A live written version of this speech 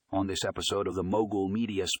On this episode of the Mogul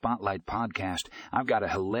Media Spotlight Podcast, I've got a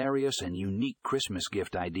hilarious and unique Christmas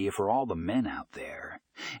gift idea for all the men out there.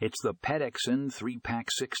 It's the Petdexon 3-pack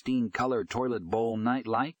 16-color toilet bowl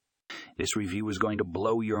nightlight. This review is going to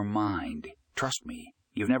blow your mind. Trust me,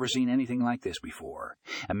 you've never seen anything like this before.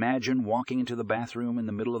 Imagine walking into the bathroom in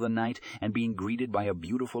the middle of the night and being greeted by a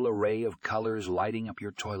beautiful array of colors lighting up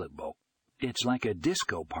your toilet bowl. It's like a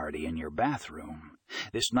disco party in your bathroom.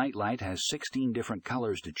 This nightlight has 16 different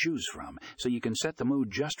colors to choose from, so you can set the mood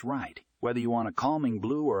just right. Whether you want a calming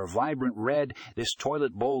blue or a vibrant red, this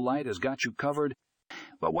toilet bowl light has got you covered.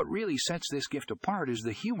 But what really sets this gift apart is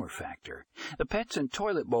the humor factor. The Petdexon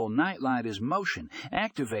toilet bowl nightlight is motion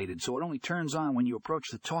activated, so it only turns on when you approach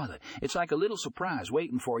the toilet. It's like a little surprise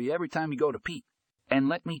waiting for you every time you go to pee. And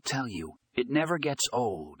let me tell you, it never gets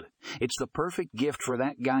old. It's the perfect gift for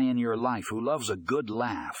that guy in your life who loves a good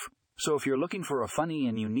laugh. So if you're looking for a funny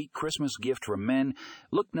and unique Christmas gift for men,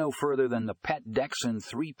 look no further than the Petdexon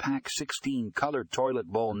 3-pack 16-color toilet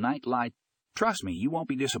bowl nightlight. Trust me, you won't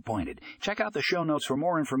be disappointed. Check out the show notes for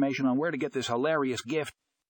more information on where to get this hilarious gift.